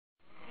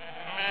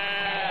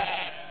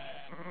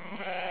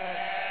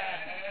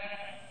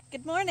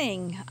Good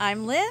morning,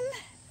 I'm Lynn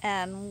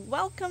and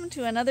welcome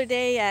to another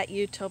day at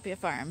Ewetopia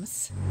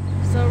Farms.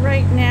 So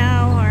right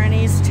now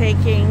Arnie's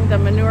taking the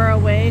manure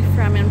away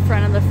from in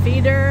front of the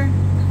feeder.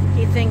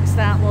 He thinks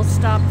that will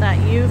stop that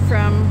ewe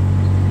from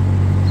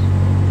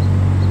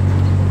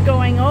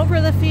going over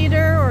the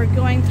feeder or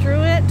going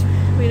through it.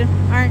 We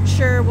aren't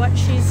sure what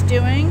she's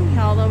doing,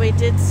 although we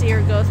did see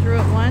her go through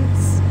it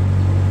once.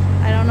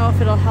 I don't know if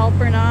it'll help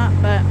or not,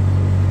 but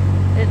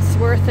it's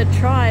worth a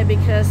try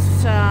because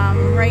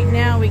right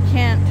now we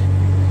can't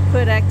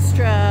put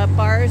extra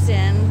bars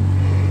in.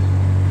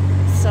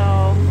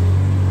 So,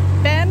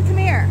 Ben, come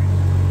here.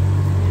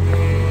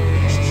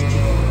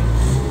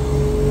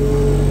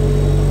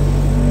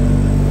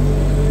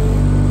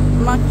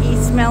 Mucky,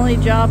 smelly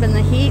job in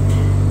the heat.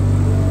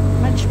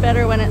 Much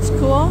better when it's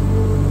cool.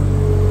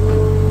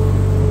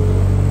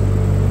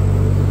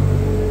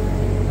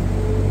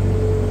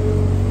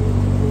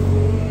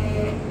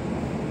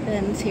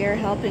 Here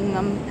helping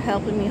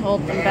me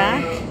hold them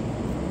back.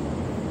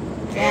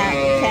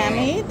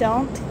 Cammy,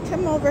 don't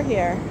come over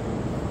here.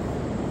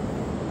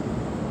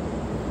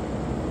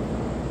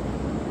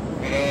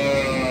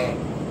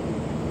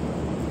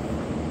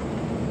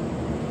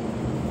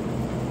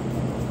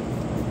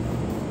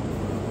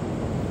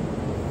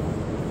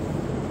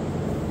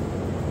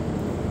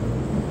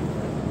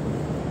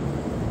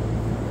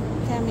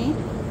 Cammy,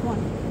 come on,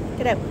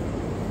 get out.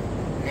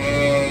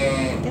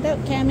 Get out,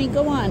 Cammy,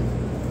 go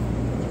on.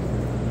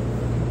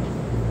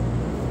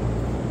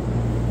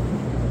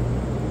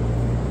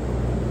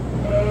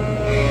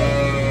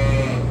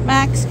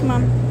 Max, come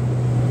on.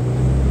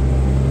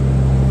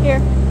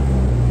 Here.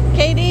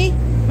 Katie,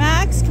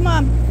 Max, come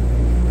on.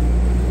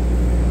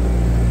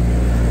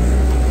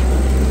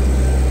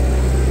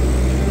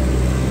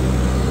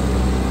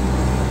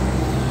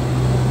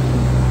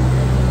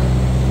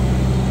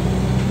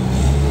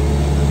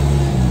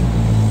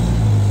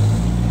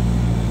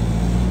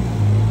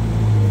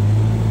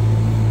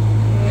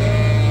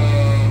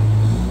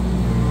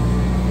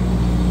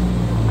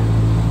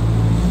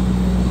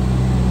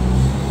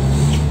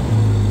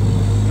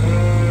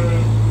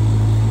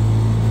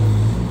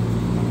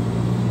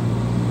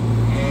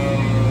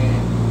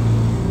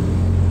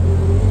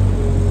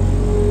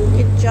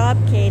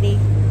 Katie.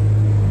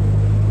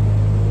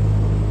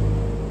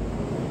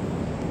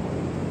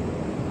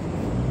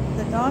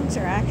 The dogs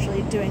are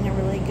actually doing a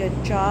really good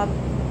job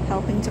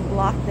helping to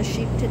block the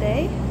sheep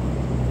today,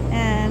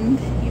 and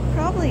you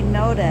probably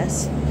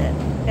noticed that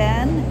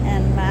Ben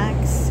and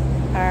Max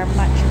are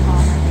much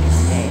calmer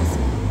these days.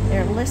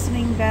 They're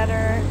listening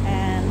better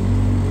and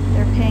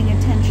they're paying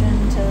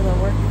attention to the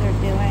work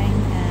they're doing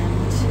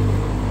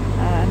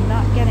and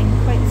not getting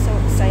quite so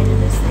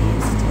excited as they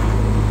used to.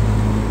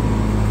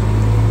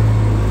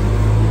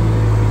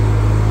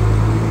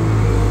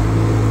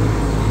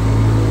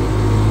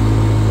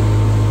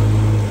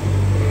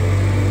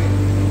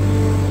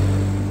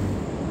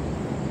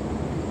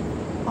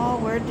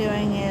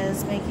 Doing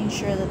is making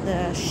sure that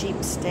the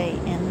sheep stay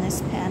in this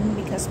pen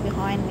because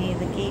behind me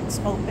the gate's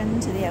open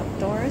to the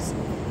outdoors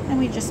and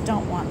we just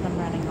don't want them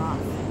running off.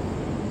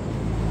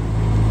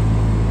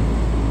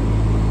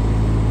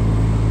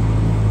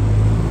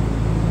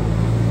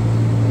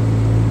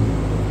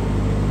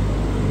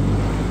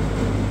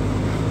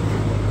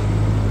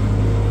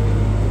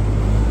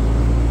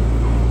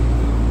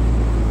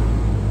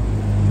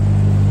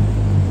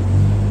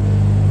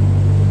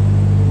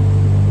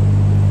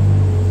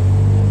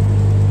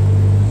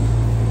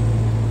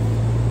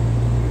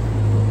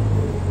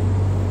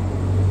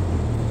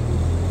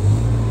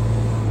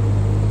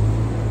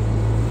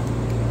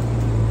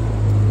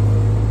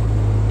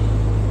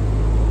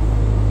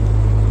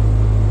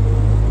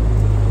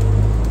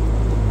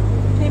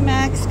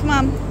 Come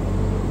on.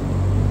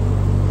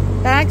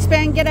 Max,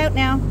 Ben, get out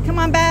now. Come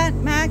on,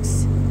 Ben,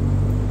 Max.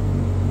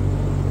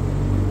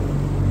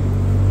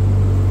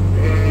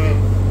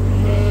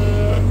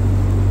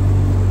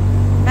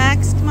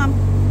 Max, come on.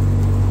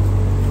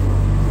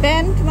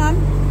 Ben, come on.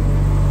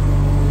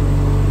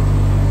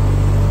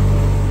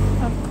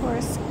 Of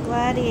course,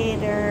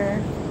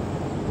 Gladiator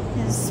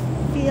is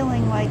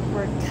feeling like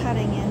we're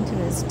cutting into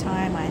his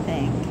time, I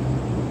think.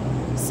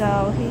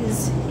 So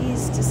he's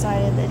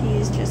decided that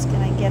he's just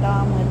going to get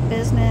on with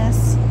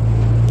business,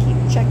 keep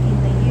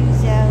checking the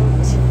ewes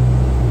out,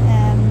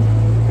 and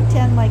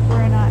pretend like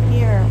we're not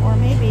here, or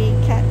maybe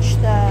catch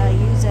the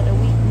ewes at a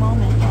weak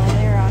moment while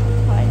they're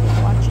occupied with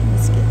watching the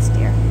skid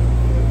steer.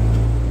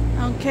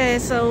 Okay,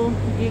 so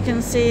you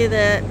can see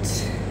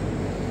that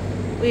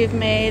we've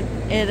made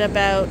it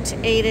about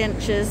 8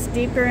 inches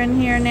deeper in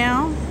here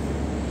now.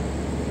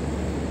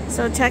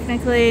 So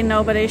technically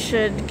nobody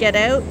should get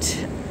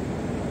out.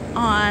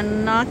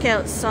 On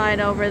knockout side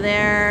over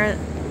there,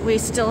 we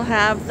still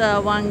have the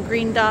one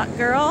green dot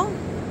girl.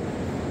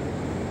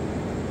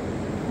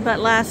 But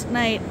last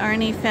night,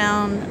 Arnie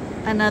found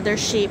another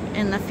sheep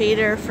in the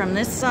feeder from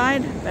this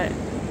side, but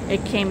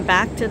it came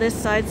back to this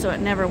side, so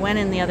it never went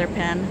in the other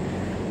pen.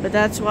 But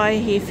that's why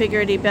he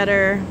figured he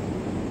better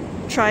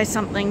try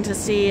something to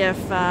see if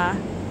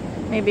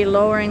maybe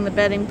lowering the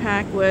bedding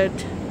pack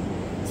would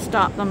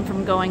stop them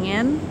from going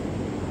in.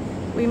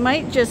 We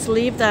might just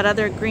leave that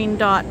other green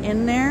dot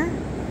in there,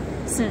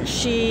 since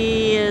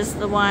she is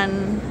the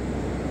one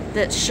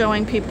that's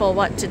showing people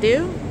what to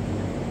do,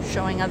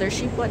 showing other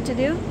sheep what to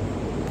do.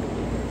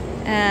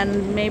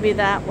 And maybe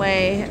that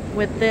way,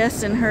 with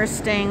this and her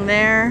staying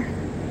there,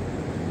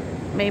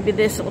 maybe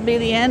this will be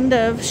the end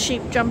of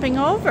sheep jumping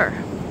over.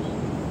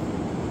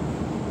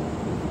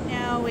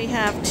 Now we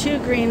have 2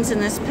 greens in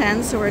this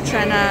pen, so we're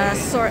trying to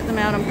sort them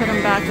out and put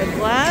them back with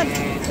Glad.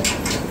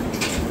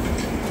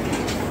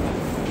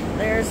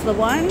 There's the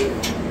one.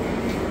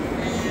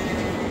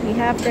 We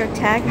have their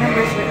tag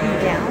numbers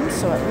written down,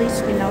 so at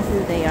least we know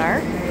who they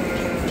are.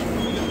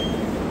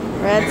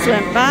 Reds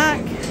went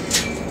back.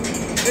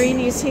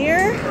 Greenie's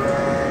here.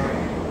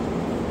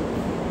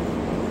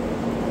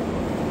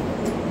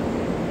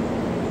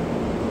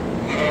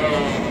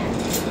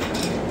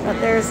 But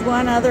there's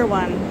one other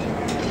one.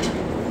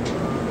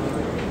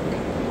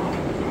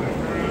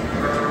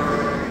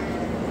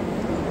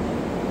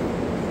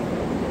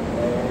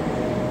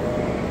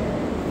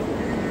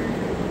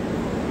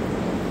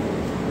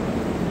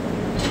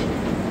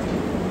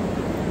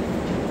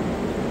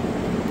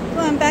 Go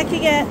on, back you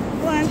get.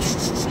 Go on.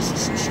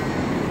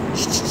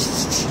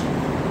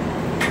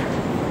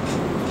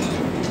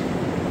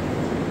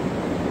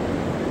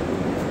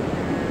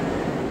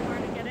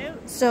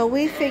 So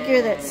we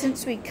figure that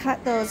since we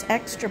cut those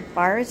extra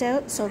bars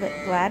out so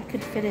that Glad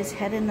could fit his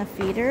head in the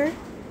feeder,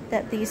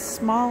 that these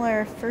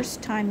smaller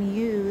first-time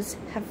ewes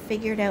have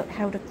figured out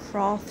how to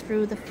crawl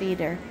through the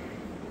feeder.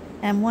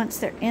 And once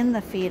they're in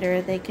the feeder,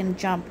 they can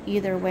jump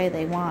either way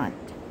they want.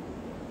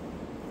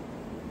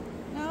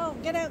 No,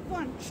 get out, go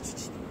on.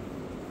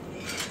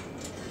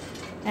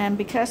 And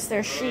because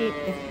they're sheep,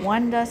 if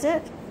one does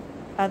it,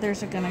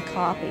 others are going to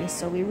copy.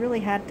 So we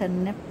really had to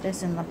nip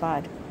this in the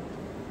bud.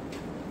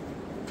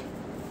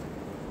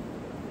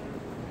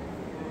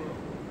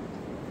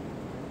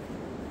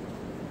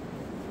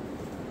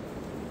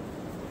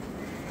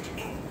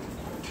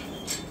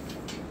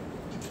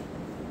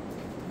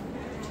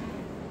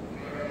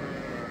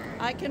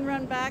 I can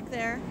run back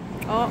there.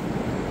 Oh.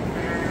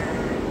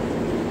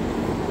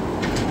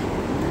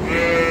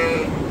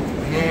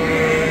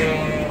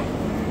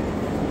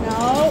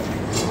 No.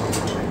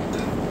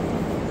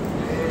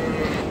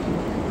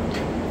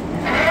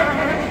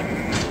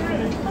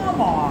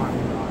 Come on.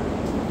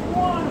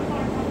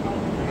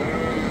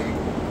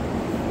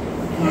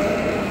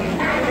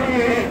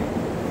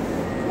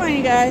 Come on,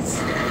 you guys.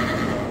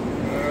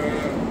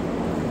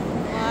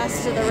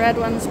 Last of the red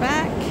ones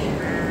back.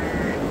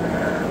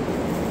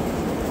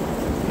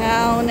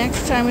 Now,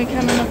 next time we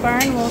come in the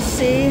barn, we'll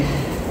see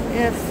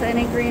if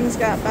any greens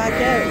got back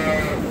out.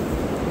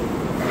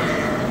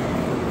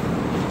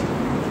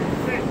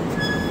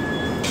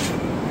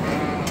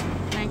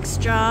 Next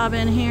job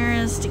in here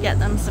is to get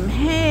them some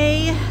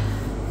hay.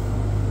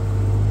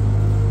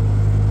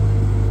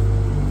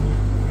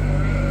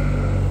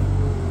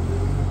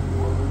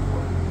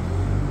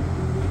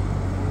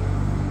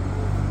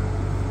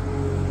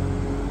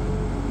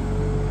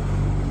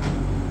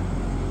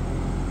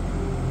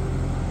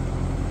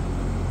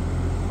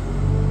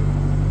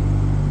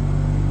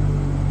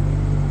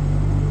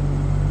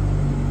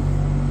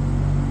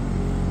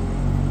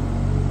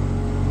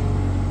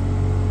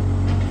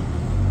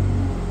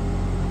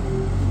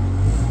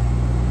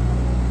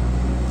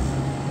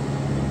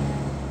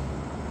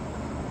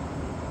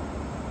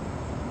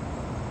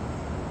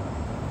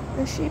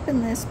 The sheep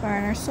in this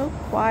barn are so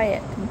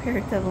quiet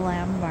compared to the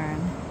lamb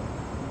barn.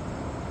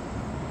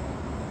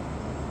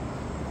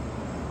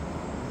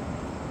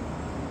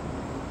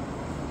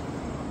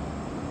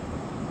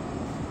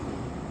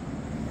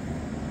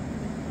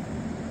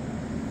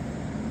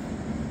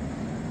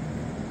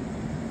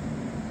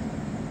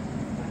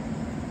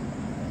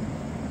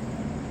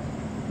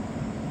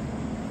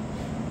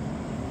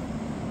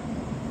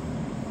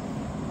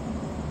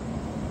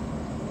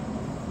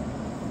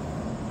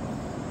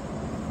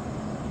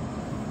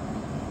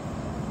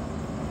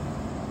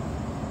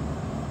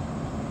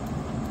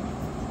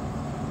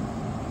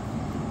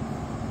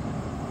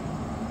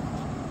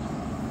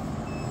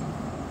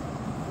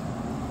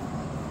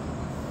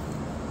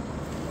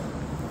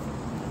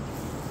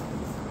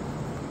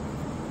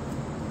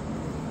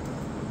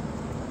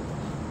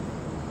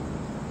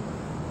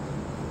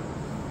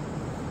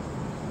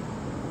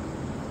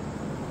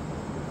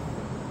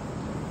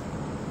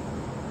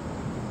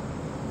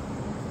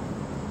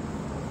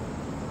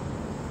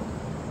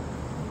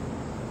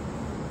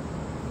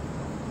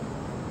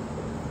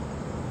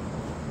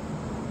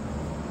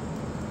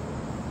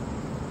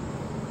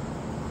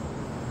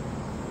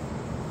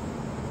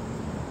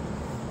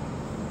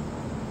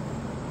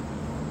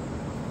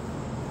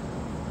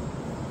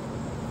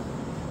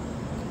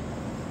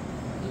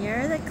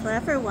 You're the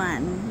clever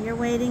one. You're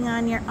waiting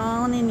on your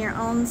own in your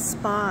own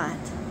spot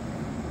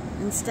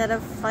instead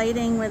of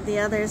fighting with the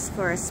others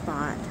for a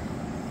spot.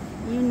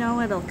 You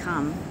know it'll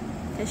come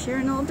because you're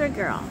an older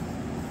girl.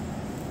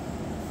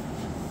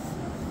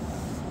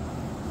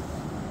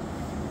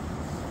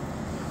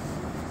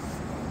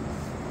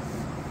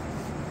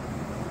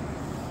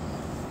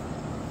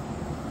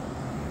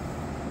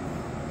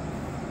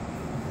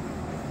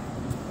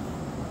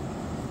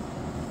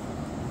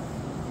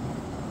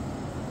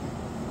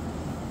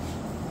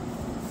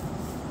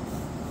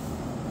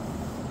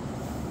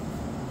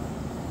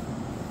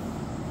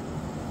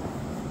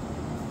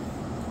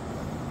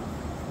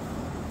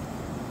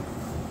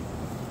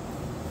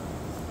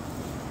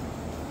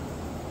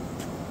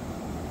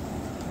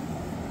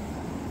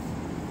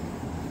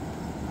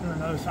 On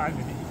another side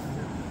maybe.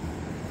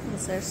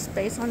 Is there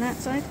space on that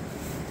side?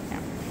 Yeah.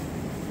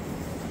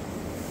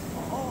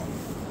 Oh.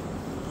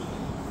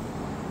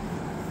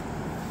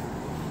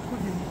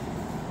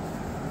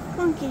 Come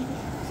on, Katie.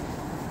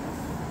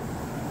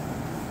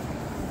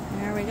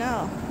 There we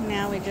go.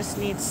 Now we just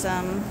need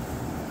some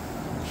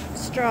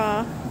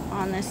straw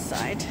on this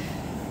side.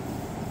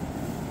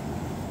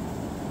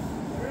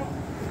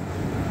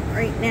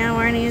 Right now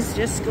Arnie's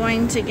just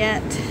going to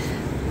get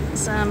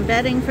some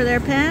bedding for their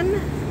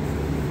pen.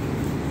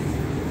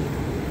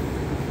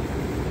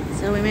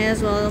 So we may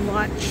as well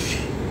watch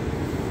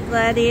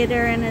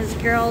Gladiator and his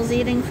girls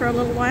eating for a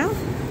little while.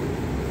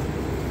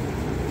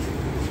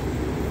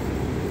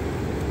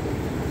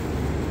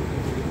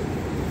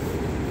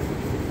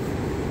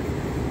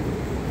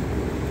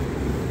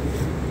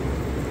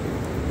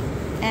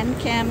 And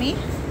Cammy.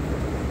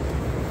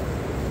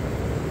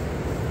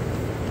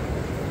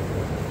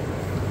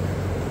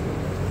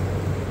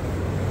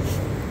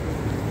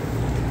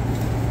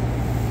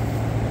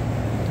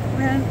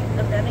 And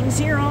the bedding's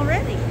here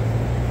already.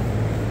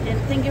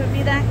 Didn't think it would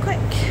be that quick.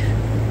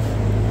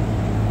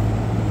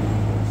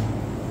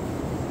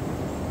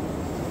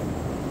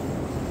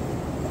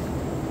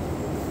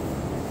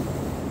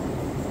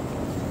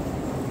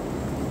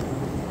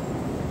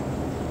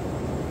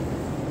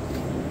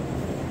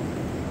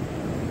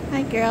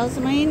 Hi girls,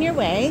 am I in your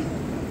way?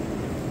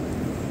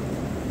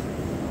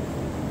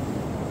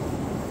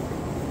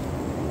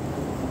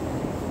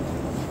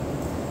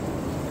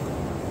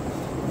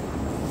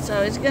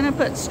 So he's gonna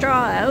put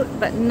straw out,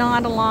 but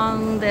not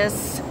along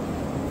this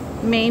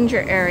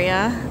manger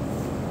area.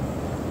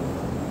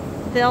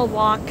 They'll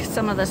walk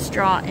some of the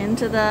straw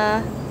into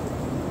the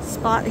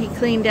spot he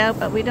cleaned out,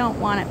 but we don't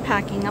want it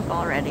packing up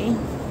already.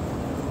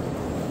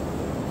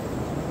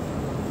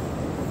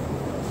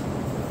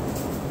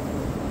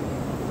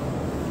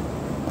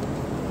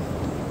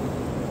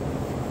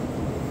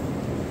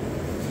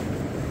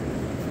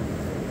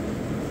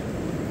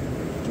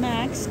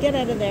 Max, get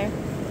out of there.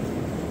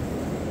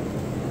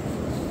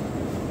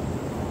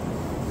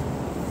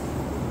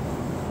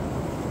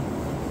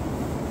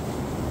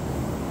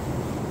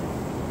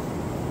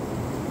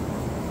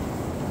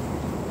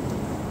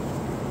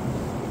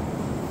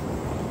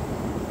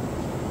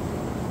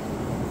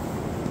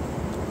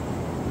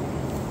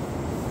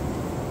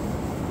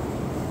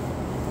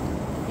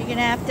 You're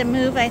gonna have to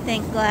move, I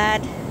think,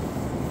 Glad.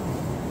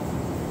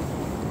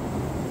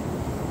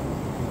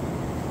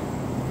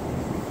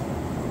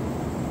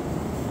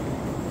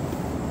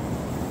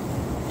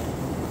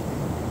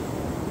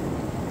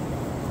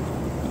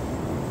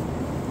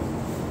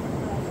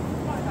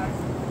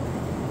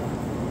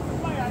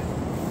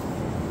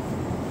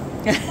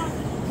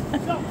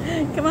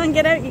 Come on,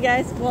 get out, you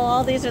guys. Well,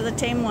 all these are the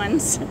tame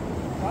ones.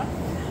 What?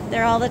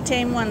 They're all the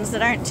tame ones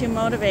that aren't too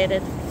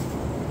motivated.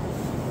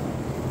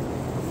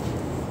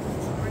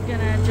 We're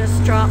gonna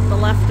just drop the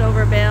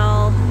leftover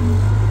bale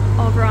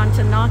over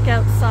onto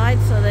knockout side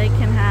so they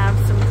can have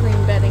some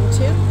clean bedding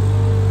too.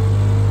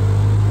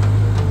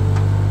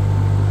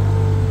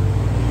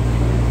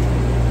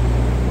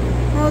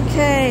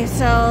 Okay,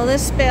 so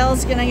this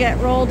bale's gonna get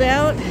rolled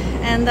out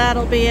and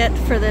that'll be it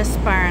for this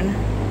barn.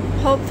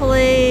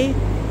 Hopefully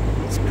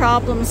it's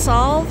problem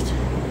solved.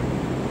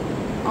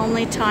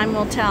 Only time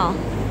will tell.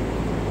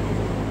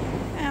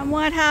 And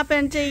what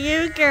happened to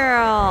you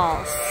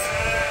girls?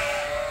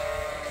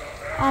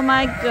 Oh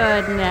my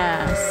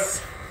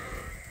goodness.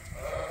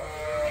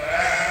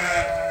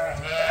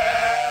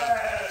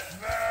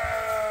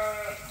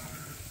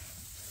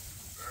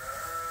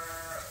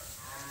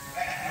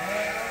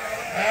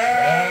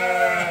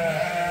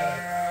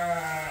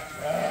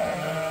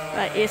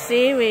 But you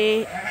see,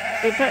 we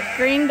put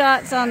green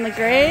dots on the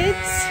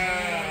grades,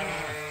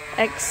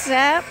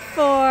 except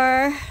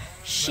for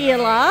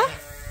Sheila.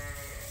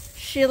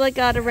 Sheila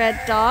got a red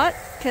dot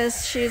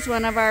because she's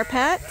one of our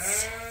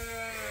pets.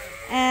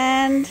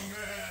 And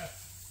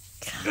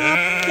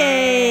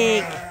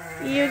Cupcake,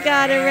 you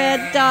got a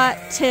red dot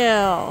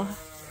too.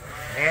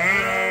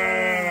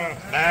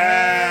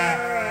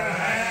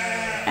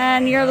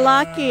 And you're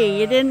lucky.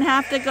 You didn't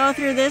have to go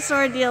through this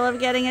ordeal of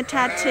getting a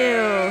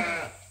tattoo.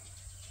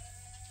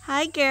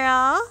 Hi,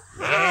 girl.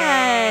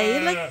 Hi, you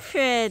look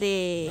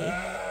pretty.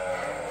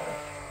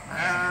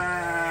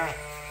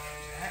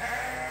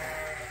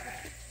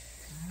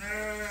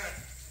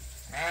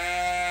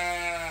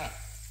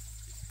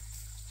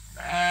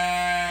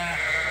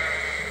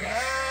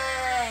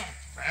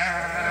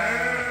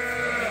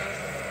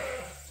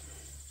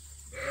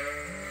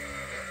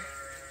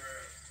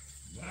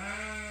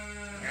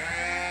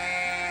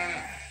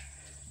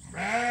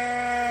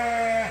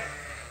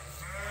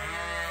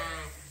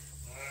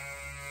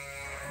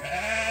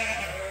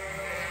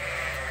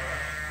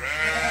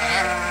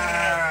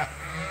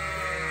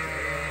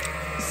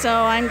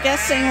 So I'm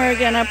guessing we're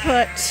gonna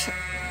put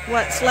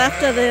what's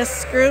left of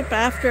this group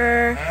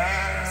after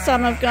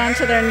some have gone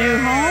to their new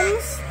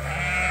homes.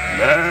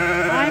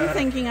 I'm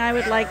thinking I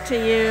would like to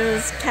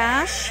use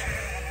Cash.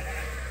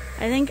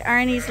 I think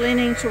Arnie's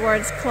leaning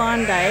towards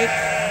Klondike.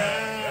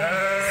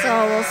 So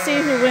So we'll see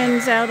who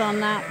wins out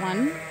on that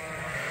one.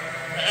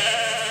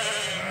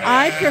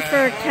 I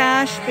prefer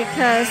Cash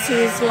because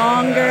he's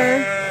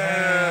longer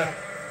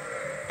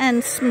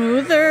and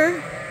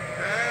smoother.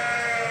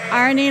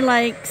 Arnie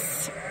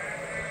likes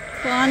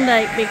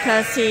Klondike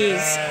because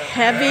he's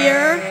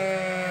heavier,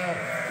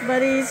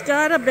 but he's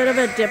got a bit of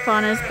a dip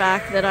on his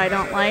back that I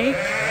don't like.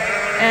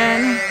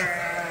 And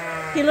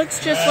he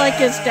looks just like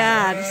his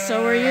dad,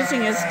 so we're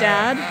using his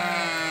dad.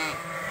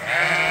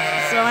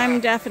 So I'm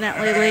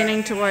definitely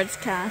leaning towards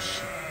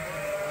Cash.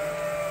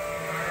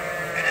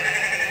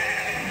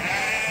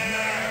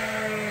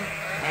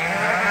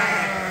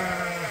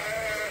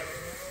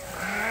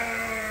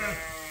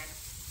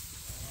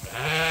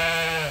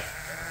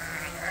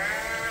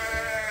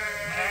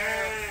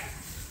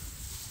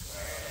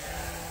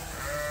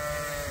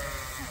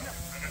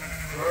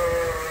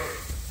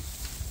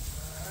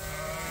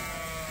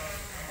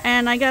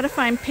 And I gotta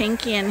find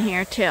Pinky in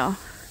here too.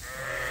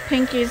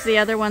 Pinky's the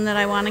other one that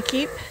I want to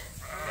keep.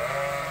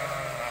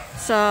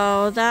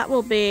 So that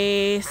will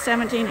be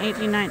 17,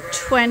 18, 19,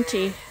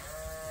 20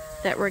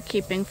 that we're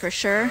keeping for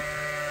sure.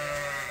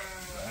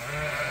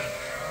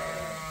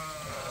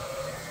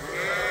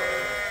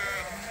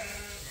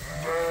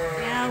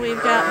 Yeah,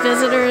 we've got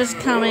visitors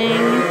coming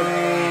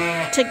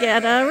to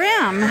get a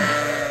ram.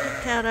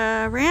 Got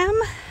a ram.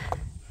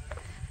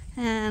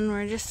 And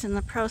we're just in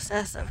the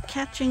process of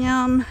catching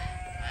them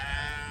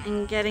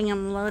and getting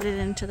them loaded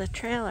into the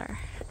trailer.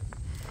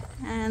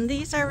 And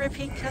these are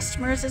repeat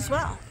customers as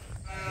well.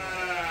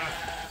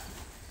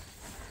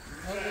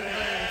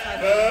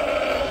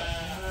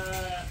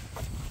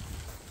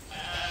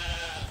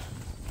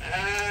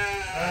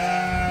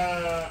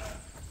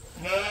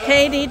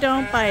 Katie,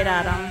 don't bite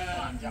at them.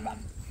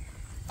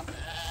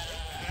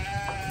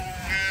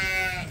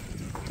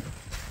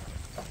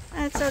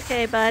 That's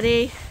okay,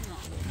 buddy.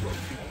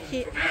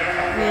 We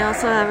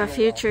also have a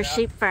future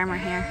sheep farmer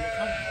here.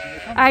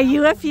 Are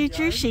you a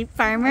future sheep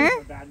farmer?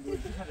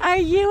 Are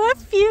you a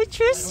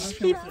future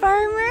sheep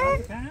farmer?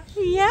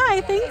 Yeah,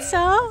 I think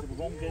so.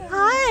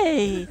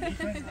 Hi.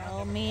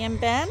 Well, me and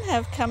Ben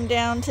have come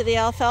down to the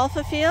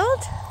alfalfa field.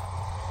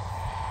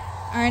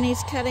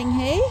 Arnie's cutting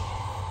hay.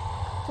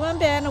 Come on,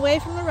 Ben, away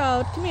from the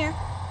road. Come here.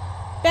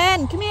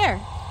 Ben, come here.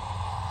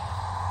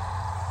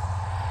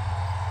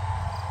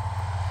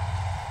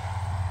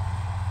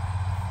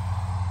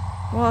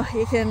 Well,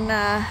 you can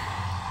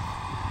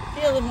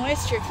feel the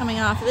moisture coming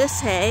off this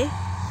hay.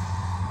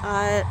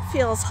 It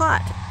feels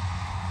hot.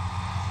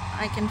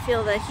 I can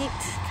feel the heat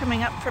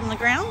coming up from the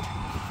ground.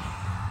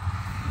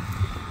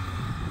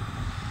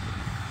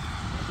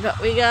 But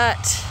we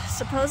got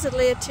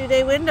supposedly a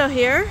 2-day window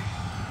here.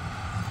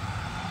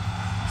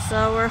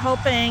 So we're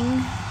hoping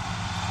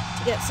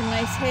to get some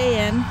nice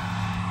hay in.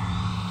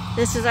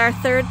 This is our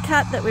third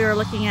cut that we were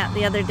looking at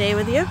the other day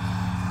with you.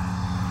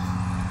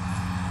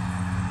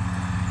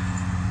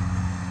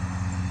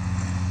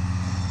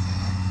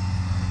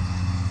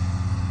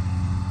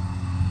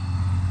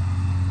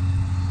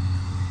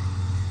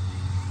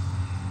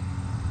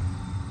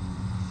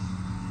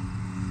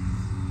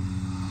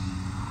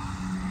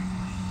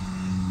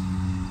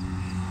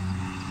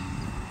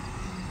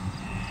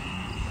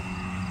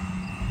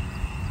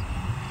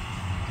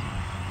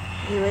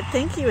 You would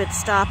think he would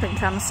stop and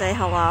come say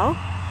hello,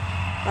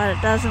 but it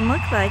doesn't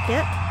look like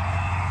it.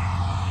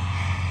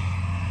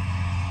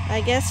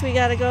 I guess we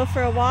gotta go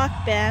for a walk,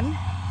 Ben.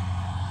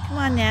 Come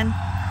on, then.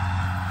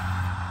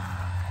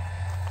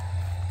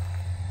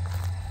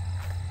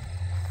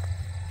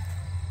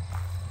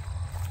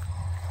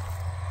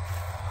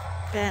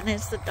 Ben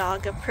is the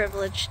dog of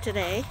privilege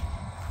today.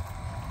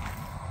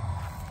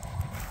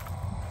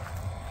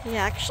 He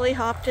actually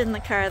hopped in the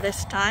car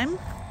this time.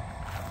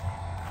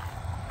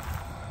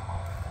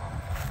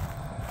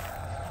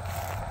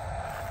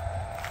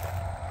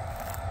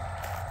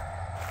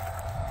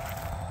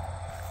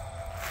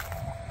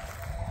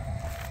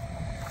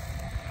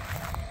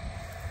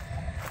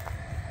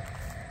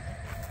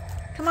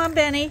 Come on,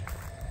 Benny.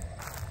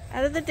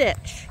 Out of the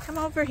ditch. Come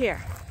over here.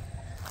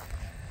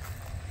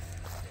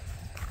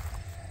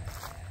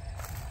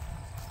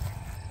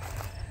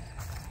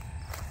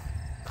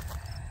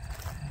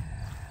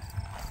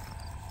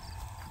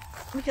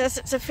 Because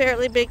it's a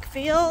fairly big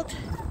field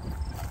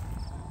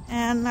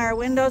and our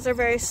windows are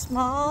very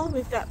small.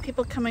 We've got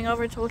people coming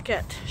over to look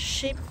at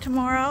sheep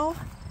tomorrow.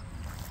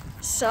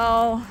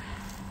 So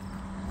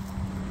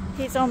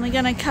he's only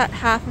going to cut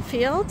half a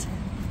field,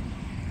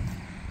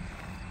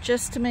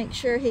 just to make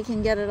sure he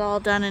can get it all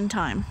done in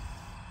time.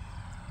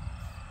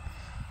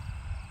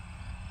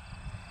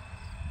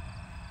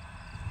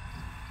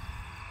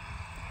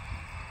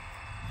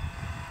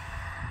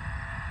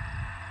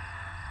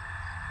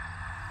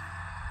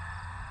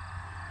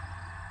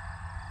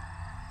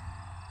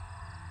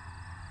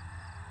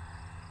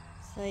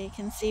 So you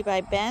can see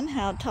by Ben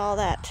how tall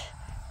that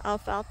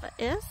alfalfa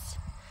is.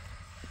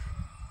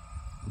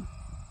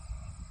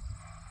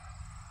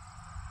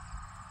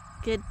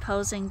 Good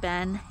posing,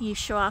 Ben. You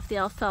show off the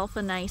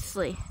alfalfa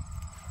nicely.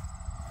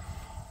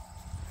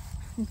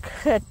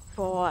 Good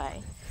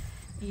boy.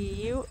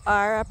 You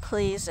are a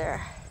pleaser.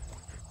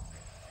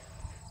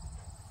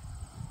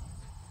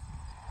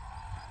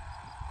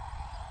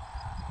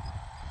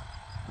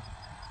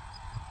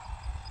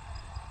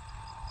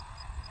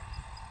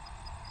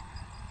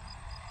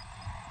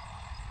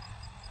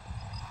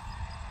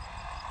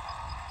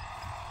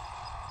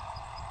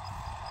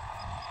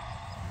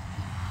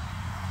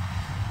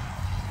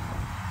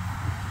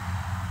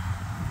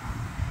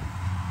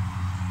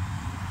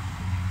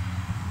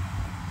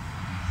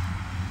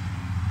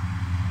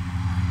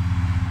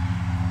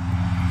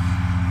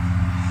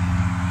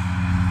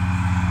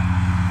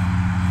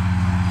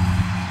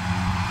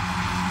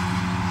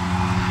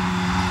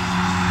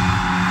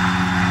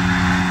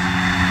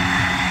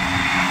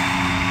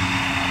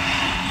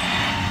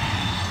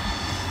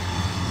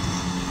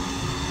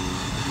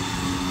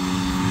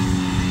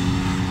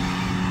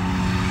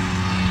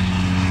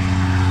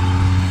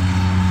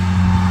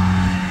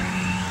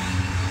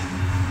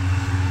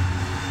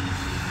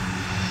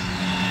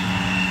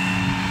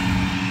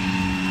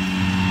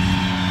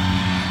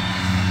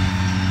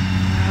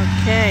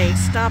 Okay,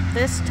 stop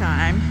this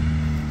time.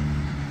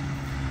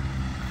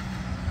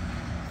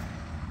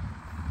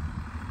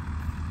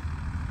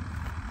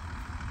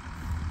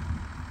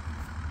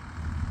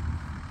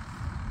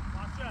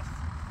 Watch this.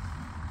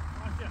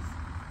 Watch this.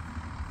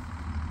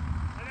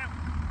 Lay down.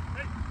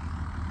 Hey.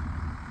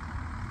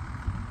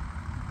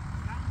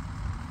 Down.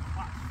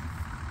 Watch.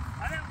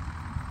 Lay down.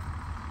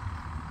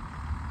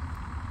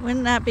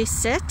 Wouldn't that be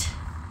sit?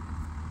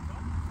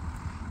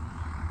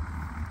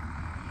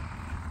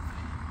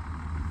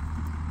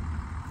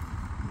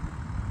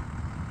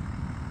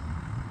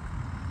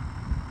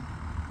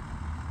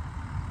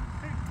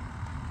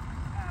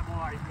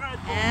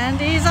 And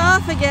he's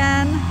off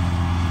again.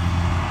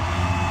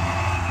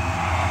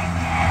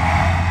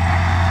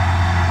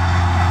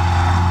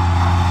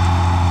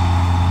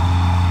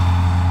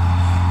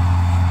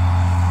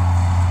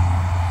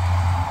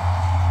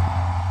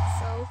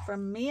 So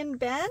from me and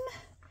Ben,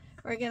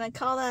 we're going to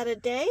call that a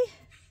day.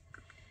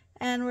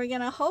 And we're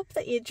going to hope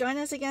that you join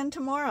us again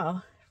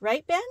tomorrow.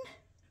 Right, Ben?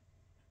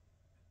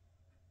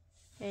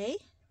 Hey?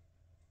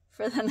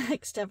 For the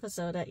next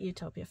episode at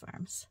Ewetopia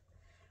Farms.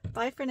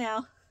 Bye for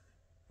now.